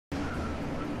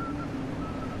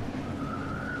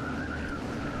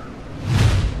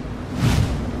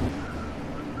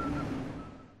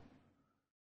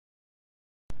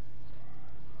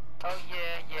Oh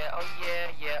yeah, yeah, oh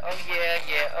yeah, yeah, oh yeah,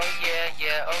 yeah, oh yeah,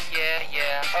 yeah, oh yeah,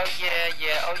 yeah, oh yeah,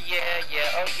 yeah, oh yeah, yeah,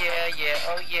 oh yeah, yeah,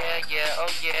 oh yeah, yeah, oh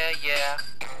yeah, yeah.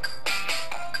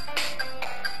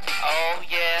 Oh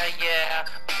yeah, yeah,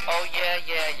 oh yeah,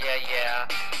 yeah, yeah, yeah.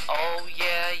 Oh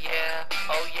yeah, yeah,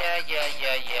 oh yeah, yeah,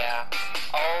 yeah, yeah.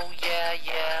 Oh yeah,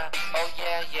 yeah, oh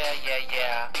yeah, yeah, yeah,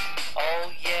 yeah.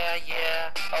 Oh yeah, yeah,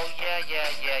 oh yeah, yeah,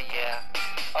 yeah, yeah.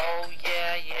 Oh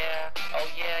yeah, yeah, oh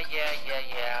yeah, yeah, yeah,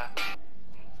 yeah.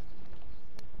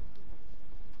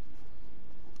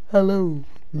 Hello,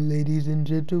 ladies and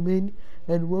gentlemen,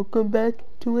 and welcome back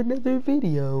to another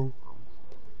video.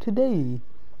 Today,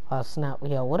 snap,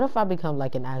 yo, what if I become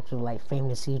like an actual like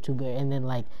famous YouTuber and then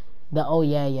like the oh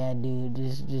yeah dude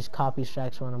just copy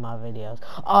strikes one of my videos.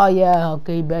 Oh yeah,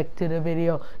 okay, back to the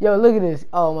video. Yo, look at this.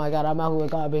 Oh my god, I'm out here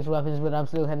with garbage weapons, but I'm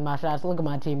still hitting my shots. Look at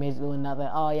my teammates doing nothing.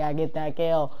 Oh yeah, get that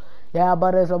kill. Yeah,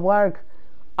 but it's some work.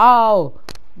 Oh,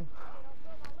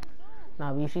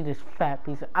 now you see this fat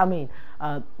piece of,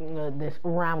 this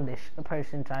roundish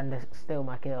person trying to steal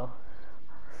my kill.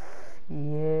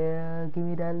 Yeah, give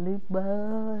me that loot,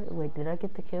 bud. Wait, did I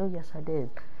get the kill? Yes, I did.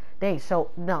 Dang,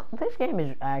 so, no, this game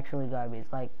is actually garbage.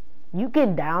 Like, you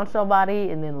can down somebody,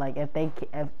 and then, like, if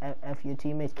your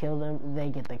teammates kill them, they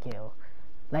get the kill.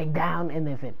 Like, down and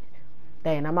then finish.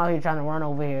 Dang, I'm out here trying to run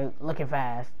over here, looking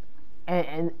fast,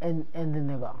 and then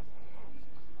they're gone.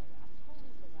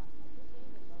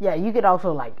 Yeah, you could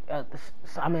also like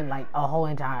summon like a whole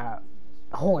entire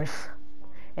horse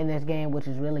in this game, which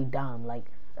is really dumb. Like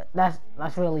that's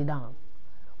really dumb.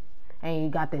 And you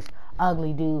got this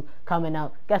ugly dude coming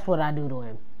up. Guess what I do to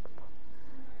him?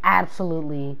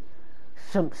 Absolutely,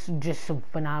 just some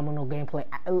phenomenal gameplay.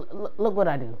 Look what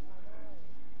I do.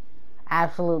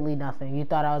 Absolutely nothing. You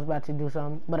thought I was about to do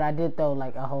something, but I did throw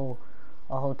like a whole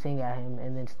thing at him,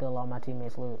 and then steal all my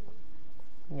teammates' loot.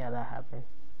 Yeah, that happened.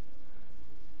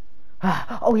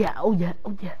 Oh yeah, oh yeah,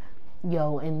 oh yeah.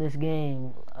 Yo, in this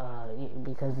game,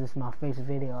 because this is my first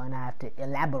video and I have to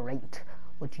elaborate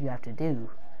what you have to do.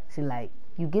 See, like,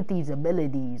 you get these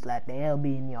abilities, like the LB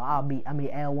and your RB,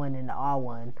 L1 and the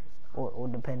R1, or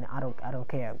depending, I don't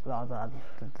care, all the other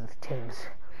the teams.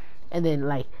 And then,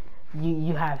 like,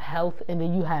 you have health, and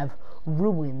then you have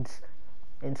ruins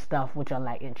and stuff, which are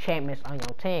like enchantments on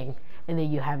your thing. And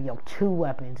then you have your 2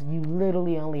 weapons. You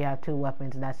literally only have 2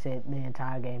 weapons. That's it, the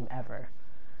entire game ever.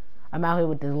 I'm out here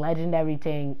with this legendary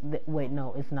thing. Wait,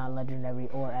 no, it's not legendary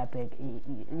or epic.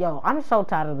 Yo, I'm so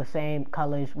tired of the same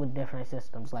colors with different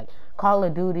systems. Like Call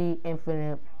of Duty,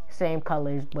 Infinite, same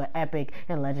colors, but epic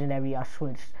and legendary are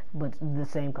switched, but the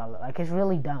same color. Like, it's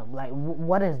really dumb. Like,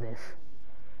 what is this?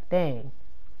 Dang.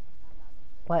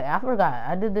 Like, I forgot.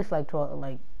 I did this like 12,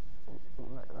 like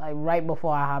right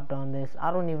before I hopped on this.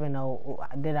 I don't even know,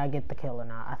 did I get the kill or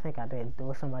not. I think I did. There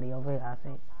was somebody over here, I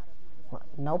think. What?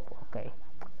 Nope. Okay.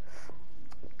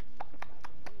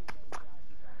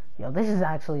 Yo, this is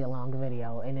actually a long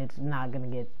video, and it's not gonna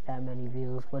get that many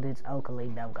views, but it's okay,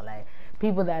 doggone.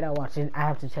 People that are watching, I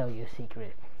have to tell you a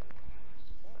secret.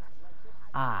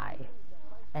 I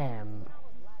am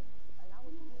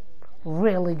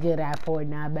really good at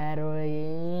Fortnite Battle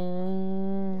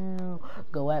Royale.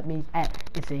 Go at me at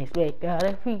the same straight, got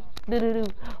a feet.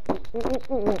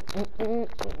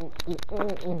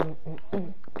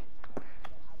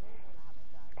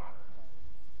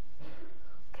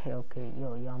 Okay,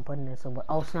 yo, I'm putting this over.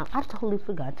 Oh snap! I totally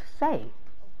forgot to say.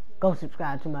 Go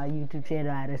subscribe to my YouTube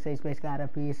channel. I had to say space, got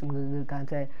up here, some good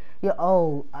content.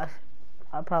 Yo, I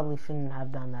probably shouldn't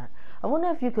have done that. I wonder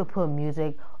if you could put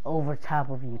music over top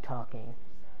of you talking.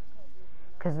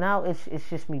 Cause now it's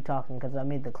just me talking. Cause I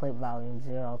made the clip volume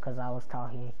 0 because I was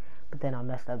talking, but then I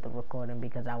messed up the recording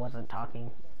because I wasn't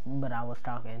talking, but I was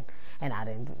talking, and I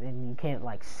didn't. And you can't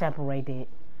like separate it.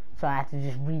 So I have to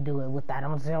just redo it with that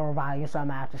on 0 volume. So I'm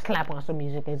gonna have to slap on some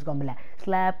music. It's gonna be like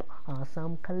slap on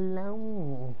some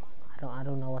cologne. I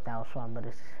don't know what that was from, but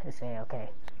it's okay.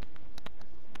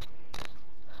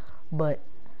 But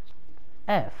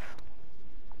F,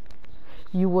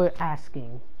 you were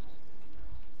asking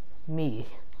me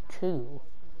to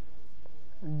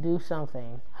do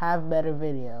something, have better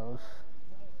videos.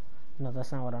 No,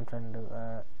 that's not what I'm trying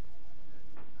to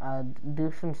do.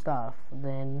 Do some stuff.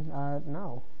 Then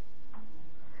no.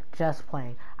 Just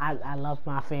playing. I love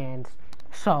my fans.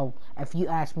 So if you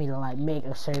ask me to like make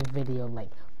a certain video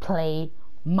like play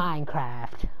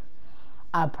Minecraft,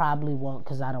 I probably won't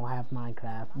because I don't have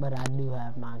Minecraft. But I do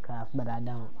have Minecraft, but I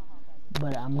don't.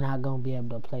 But I'm not gonna be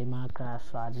able to play Minecraft,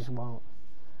 so I just won't.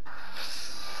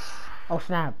 Oh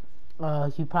snap!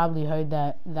 You probably heard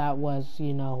that was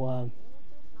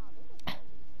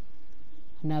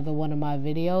another one of my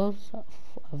videos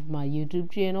of my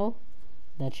YouTube channel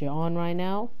that you're on right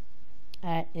now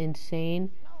at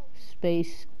Insane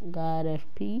Space God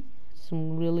FP.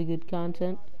 Some really good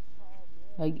content.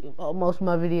 Like most of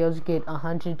my videos get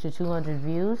 100 to 200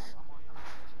 views.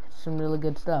 Some really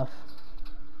good stuff.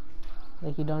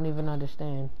 Like you don't even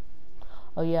understand.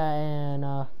 Oh yeah,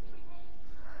 and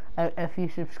if you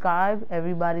subscribe,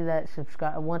 everybody that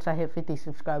subscribe, once I hit 50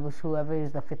 subscribers, whoever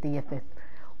is the 50th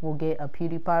will get a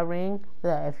PewDiePie ring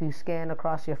that if you scan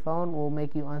across your phone will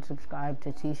make you unsubscribe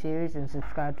to T-Series and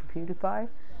subscribe to PewDiePie.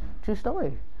 True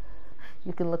story.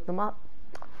 You can look them up.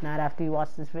 Not after you watch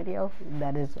this video.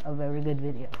 That is a very good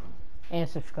video. And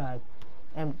subscribe.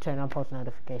 And turn on post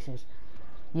notifications.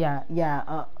 Yeah,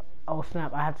 oh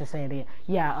snap, I have to say it again.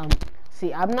 Yeah,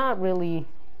 see, I'm not really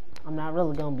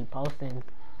gonna be posting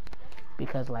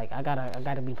because like I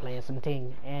gotta be playing some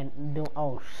ting and do.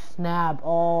 Oh snap,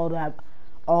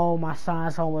 all my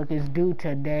science homework is due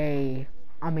today.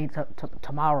 I mean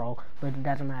tomorrow, but it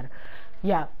doesn't matter.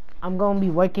 Yeah, I'm gonna be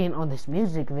working on this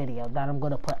music video that I'm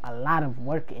gonna put a lot of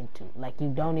work into. Like you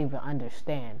don't even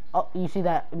understand. Oh, you see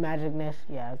that magicness?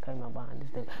 Yeah, I came up behind this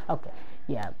dude. Okay,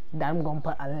 yeah, that I'm gonna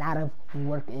put a lot of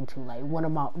work into. Like one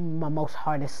of my most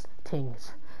hardest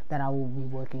things that I will be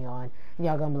working on.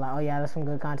 Y'all gonna be like, oh yeah, that's some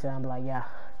good content. I'm like, yeah,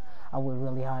 I worked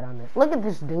really hard on this. Look at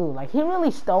this dude. Like he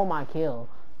really stole my kill.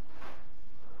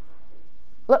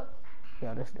 Look,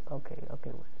 yo, this dude. Okay,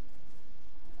 wait.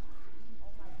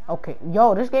 Okay,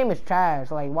 yo, this game is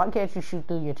trash. Like, why can't you shoot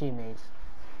through your teammates?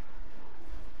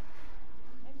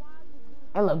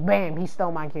 And look, bam, he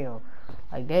stole my kill.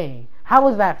 Like, dang. How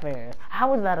was that fair?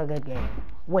 How was that a good game?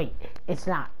 Wait, it's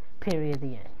not. Period, the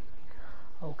end.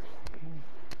 Okay.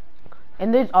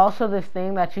 And there's also this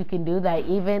thing that you can do that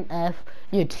even if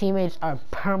your teammates are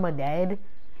perma-dead,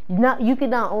 you can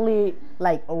not only,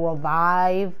 like,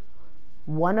 revive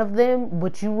one of them,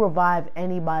 but you revive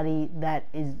anybody that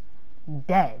is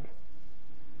dead.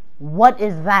 What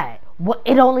is that? What?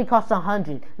 It only costs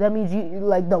 100. That means you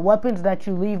like the weapons that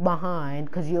you leave behind,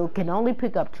 because you can only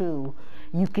pick up 2.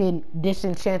 You can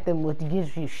disenchant them, which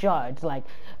gives you shards. Like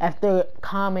after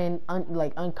common,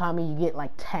 uncommon, you get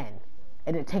like 10,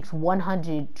 and it takes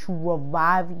 100 to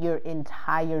revive your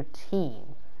entire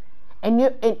team. And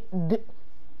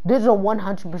there's a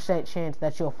 100% chance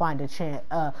that you'll find a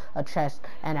chest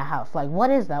and a house. Like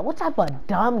what is that? What type of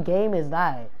dumb game is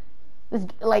that?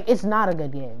 It's not a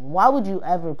good game. Why would you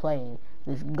ever play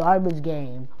this garbage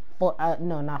game for,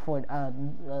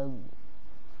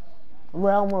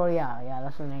 Realm Royale. Yeah,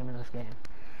 that's the name of this game.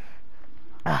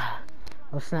 Oh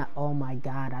snap, oh my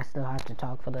god, I still have to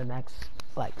talk for the next,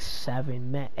 7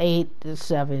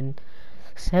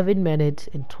 minutes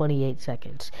and 28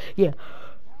 seconds. Yeah.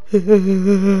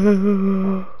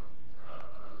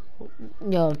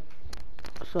 Yo,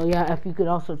 so yeah, if you could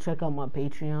also check out my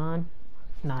Patreon.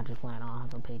 Not just playing, I don't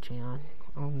have a Patreon.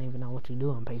 I don't even know what you do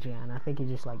on Patreon. I think you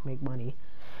just make money.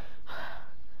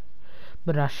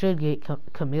 But I should get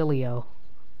Camilio,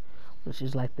 which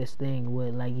is this thing where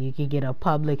you can get a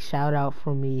public shout out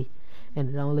from me,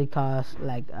 and it only costs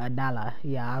 $1.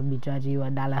 Yeah, I'll be charging you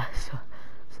 $1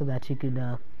 so that you could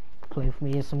play with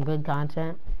me. It's some good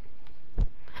content,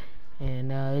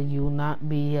 and you will not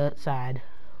be sad.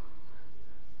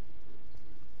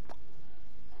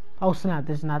 Oh snap,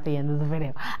 this is not the end of the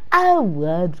video. Oh,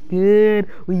 what's good?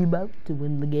 We about to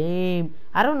win the game.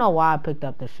 I don't know why I picked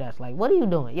up this chest. What are you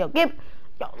doing? Yo,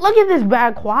 look at this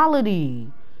bad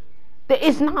quality.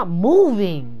 It's not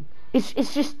moving. It's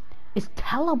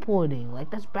teleporting.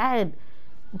 That's bad.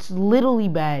 It's literally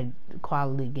bad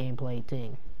quality gameplay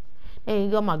thing. And you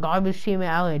got my garbage teammate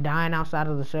out here dying outside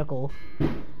of the circle.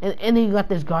 And then you got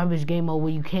this garbage game mode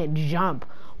where you can't jump.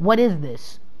 What is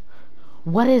this?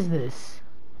 What is this?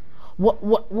 What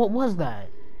was that?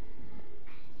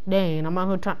 Dang, I'm out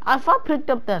here trying. If I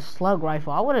picked up that slug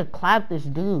rifle, I would have clapped this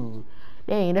dude.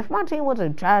 Dang, if my team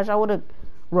wasn't trash, I would have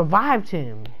revived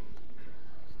him.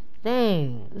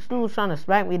 Dang, this dude was trying to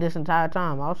smack me this entire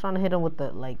time. I was trying to hit him with the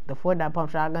Fortnite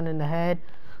pump shotgun in the head,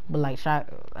 but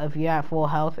if you're at full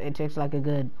health, it takes a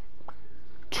good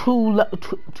two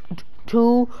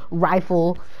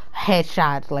rifle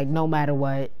headshots, no matter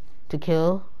what, to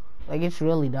kill. It's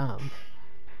really dumb.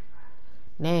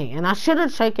 Dang, and I should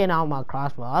have taken out my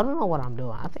crossbow. I don't know what I'm doing.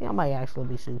 I think I might actually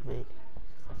be stupid.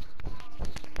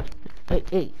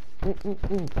 Hey,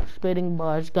 spitting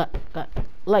bars, got,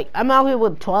 I'm out here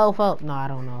with 12 health. No, I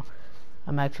don't know.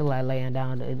 I'm actually laying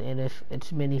down, and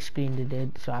it's mini screened it,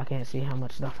 so I can't see how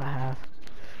much stuff I have.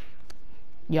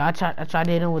 Yo, I tried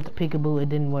hitting him with the peekaboo. It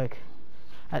didn't work.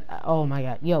 Oh my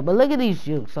god, yo, but look at these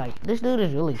jukes. This dude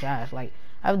is really trash.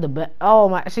 I have the best. Oh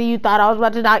my! See, you thought I was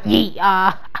about to die. Yeet!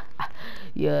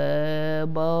 Yeah,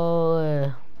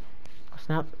 boy.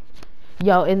 Snap.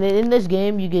 Yo, in this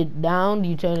game, you get downed,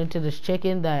 you turn into this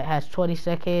chicken that has 20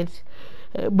 seconds,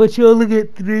 but you only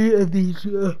get 3 of these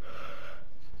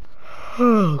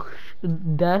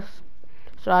deaths.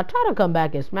 So I try to come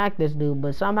back and smack this dude,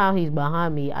 but somehow he's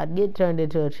behind me. I get turned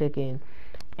into a chicken,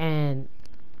 and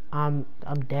I'm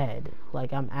dead.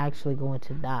 Like, I'm actually going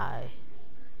to die.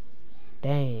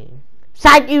 Dang.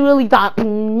 Psych, you really thought.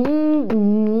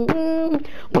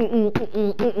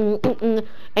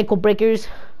 Ankle breakers.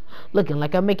 Looking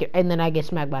like I make it, and then I get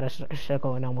smacked by the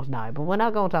circle and almost die. But we're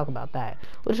not gonna talk about that.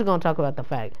 We're just gonna talk about the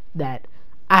fact that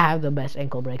I have the best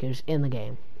ankle breakers in the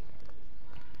game.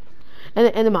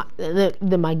 And then my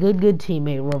good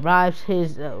teammate revives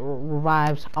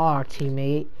our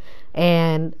teammate,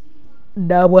 and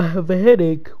now I have a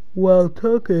headache while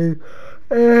talking,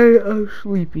 and I'm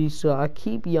sleepy, so I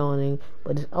keep yawning.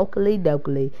 But it's oakley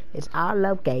dokley. It's all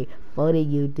okay for the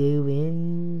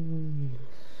YouTubing.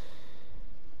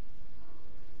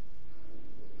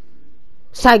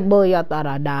 Psych, boy, I thought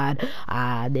I died.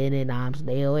 I didn't. I'm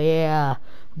still here,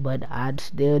 but I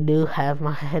still do have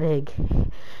my headache.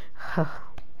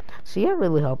 See, I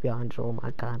really hope y'all enjoy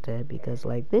my content, because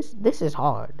like this is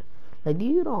hard. Like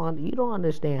you don't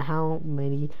understand how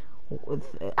many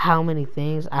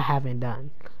things I haven't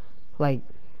done. Like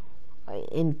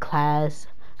in class,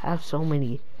 I have so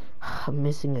many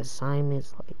missing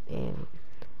assignments. Like damn,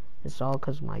 it's all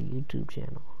because of my YouTube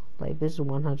channel. Like, this is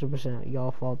 100%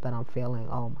 y'all fault that I'm failing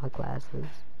all my classes.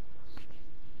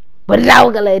 But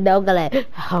don't okay.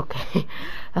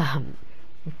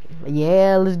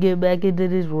 Yeah, let's get back into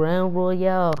this round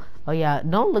royale. Oh yeah,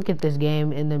 don't look at this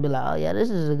game and then be like, oh yeah, this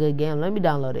is a good game. Let me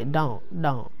download it. Don't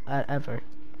ever.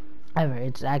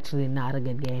 It's actually not a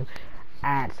good game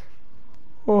at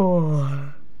all.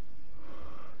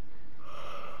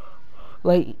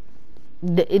 Like,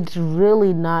 it's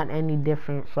really not any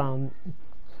different from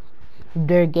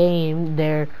their game,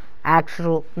 their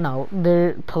Paladins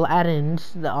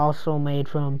that also made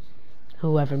from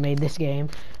whoever made this game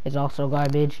is also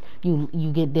garbage. You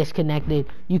get disconnected.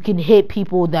 You can hit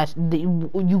people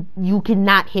you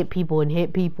cannot hit people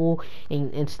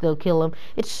and still kill them.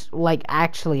 It's like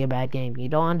actually a bad game. You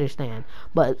don't understand.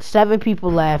 But 7 people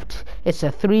left. It's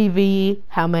a 3v.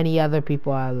 How many other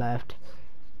people are left?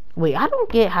 Wait, I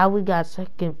don't get how we got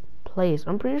second place.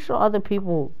 I'm pretty sure other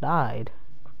people died.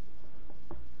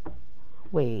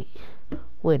 Wait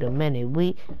a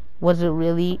minute. Was it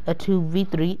really a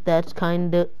 2v3? That's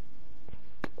kinda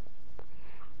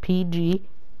PG.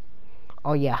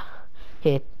 Oh yeah,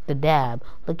 hit the dab.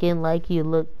 Looking like you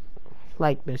look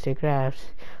like Mr.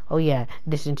 Krabs. Oh yeah,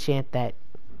 disenchant that.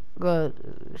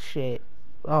 Shit.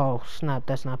 Oh snap,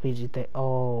 that's not PG thing.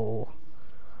 Oh,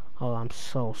 I'm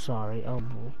so sorry.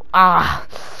 I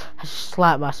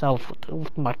slapped myself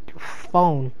with my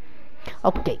phone.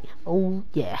 Okay, oh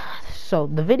yeah. So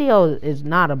the video is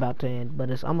not about to end,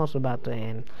 but it's almost about to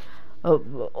end. I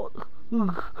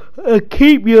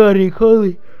keep yawning,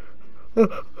 Coley.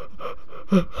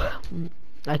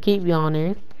 I keep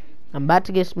yawning. I'm about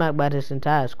to get smacked by this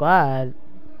entire squad.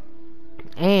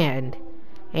 And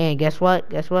guess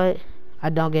what? I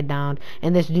don't get down,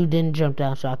 and this dude didn't jump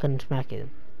down, so I couldn't smack him.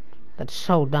 That's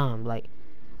so dumb. Like,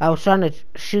 I was trying to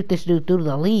shoot this dude through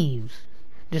the leaves.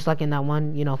 Just like in that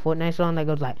one, Fortnite song that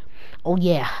goes like, oh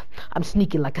yeah, I'm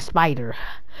sneaking like a spider,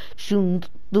 shooting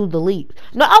through the leaves.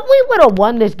 No, we would have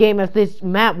won this game if this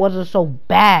map wasn't so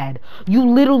bad. You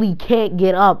literally can't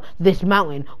get up this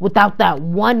mountain without that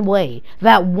one way.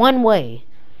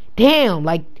 Damn,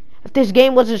 like, if this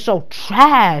game wasn't so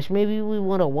trash, maybe we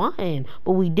would have won.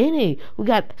 But we didn't. We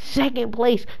got second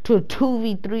place to a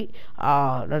 2v3,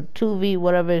 the 2v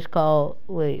whatever it's called.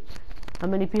 Wait, how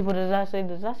many people does that say?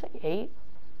 Does that say 8?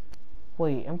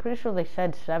 Wait, I'm pretty sure they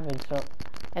said 7, so...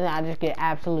 And then I just get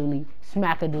absolutely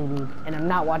smack-a-doo-doo, and I'm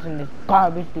not watching this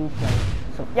garbage dude play.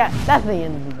 So, yeah, that's the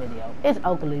end of the video. It's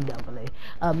oakley dokley.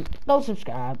 Don't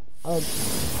subscribe. Go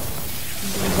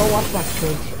watch my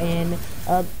Twitch, and,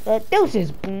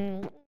 deuces.